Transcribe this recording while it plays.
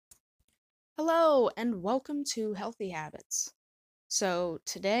Hello, and welcome to Healthy Habits. So,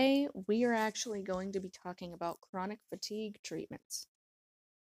 today we are actually going to be talking about chronic fatigue treatments.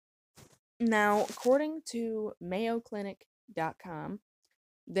 Now, according to MayoClinic.com,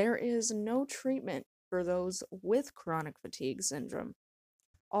 there is no treatment for those with chronic fatigue syndrome,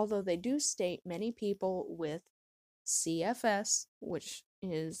 although they do state many people with CFS, which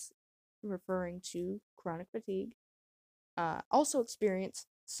is referring to chronic fatigue, also experience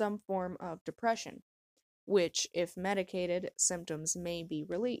some form of depression, which, if medicated, symptoms may be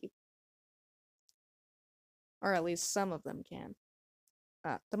relieved, or at least some of them can.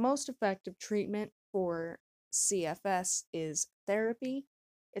 The most effective treatment for CFS is therapy.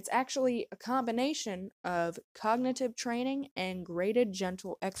 It's actually a combination of cognitive training and graded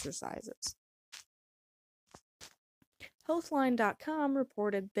gentle exercises. Healthline.com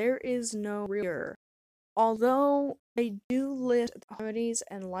reported there is no real cure, although they do list remedies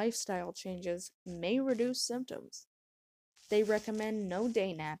and lifestyle changes may reduce symptoms. They recommend no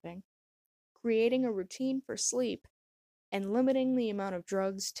day napping, creating a routine for sleep, and limiting the amount of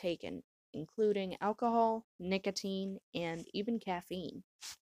drugs taken, including alcohol, nicotine, and even caffeine.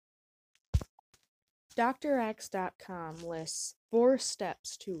 DrX.com lists 4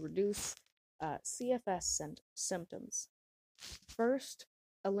 steps to reduce CFS symptoms. First,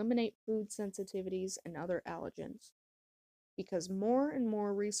 eliminate food sensitivities and other allergens, because more and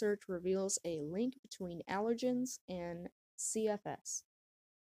more research reveals a link between allergens and CFS.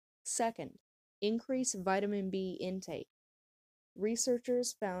 Second, increase vitamin B intake.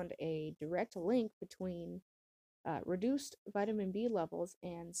 Researchers found a direct link between reduced vitamin B levels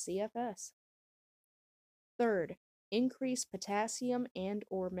and CFS. Third, increase potassium and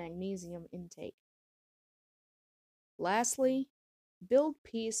or magnesium intake. Lastly, build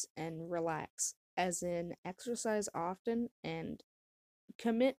peace and relax, as in exercise often and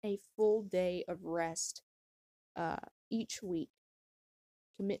commit a full day of rest each week.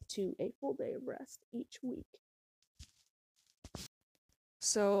 Commit to a full day of rest each week.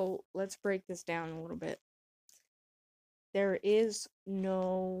 So let's break this down a little bit. There is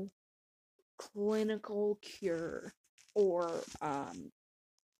no clinical cure or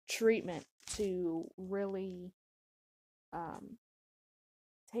treatment to really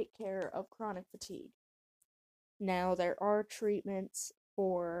take care of chronic fatigue. Now, there are treatments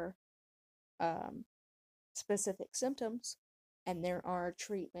for specific symptoms, and there are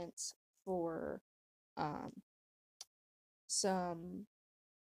treatments for some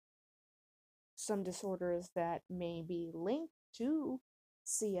disorders that may be linked to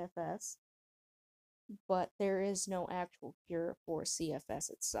CFS, but there is no actual cure for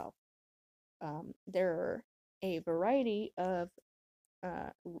CFS itself. There are a variety of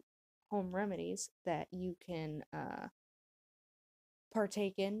home remedies that you can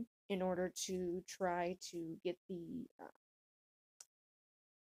partake in order to try to get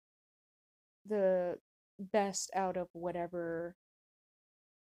the best out of whatever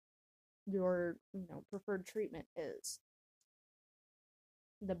your preferred treatment is.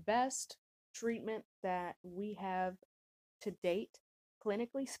 The best treatment that we have to date,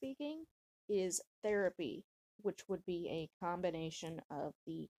 clinically speaking, is therapy, which would be a combination of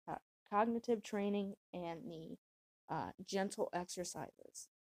the cognitive training and the gentle exercises.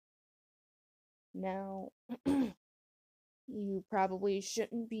 Now, you probably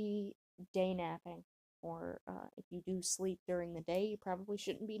shouldn't be day napping, or if you do sleep during the day, you probably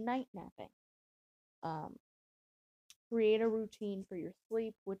shouldn't be night napping. Create a routine for your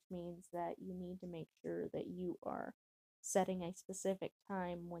sleep, which means that you need to make sure that you are setting a specific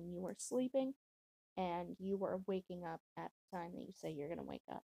time when you are sleeping and you are waking up at the time that you say you're going to wake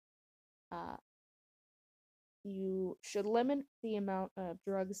up. You should limit the amount of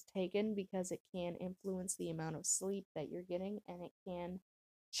drugs taken because it can influence the amount of sleep that you're getting, and it can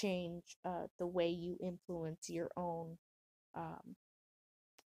change the way you influence your own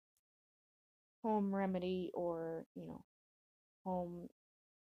home remedy or home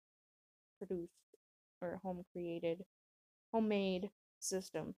produced or homemade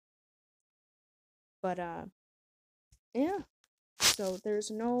system. But yeah, so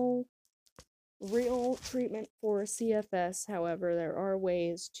there's no real treatment for CFS. However, there are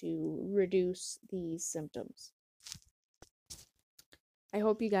ways to reduce these symptoms. I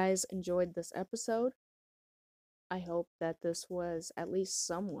hope you guys enjoyed this episode. I hope that this was at least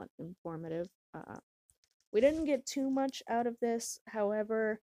somewhat informative. We didn't get too much out of this.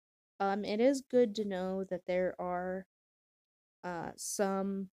 However, it is good to know that there are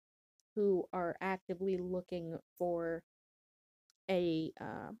some who are actively looking for a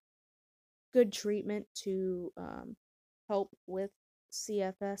good treatment to help with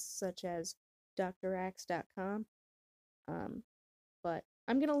CFS, such as drax.com. Um, but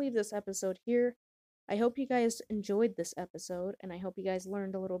I'm going to leave this episode here. I hope you guys enjoyed this episode, and I hope you guys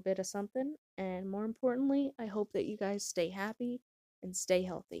learned a little bit of something. And more importantly, I hope that you guys stay happy and stay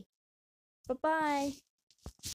healthy. Bye bye.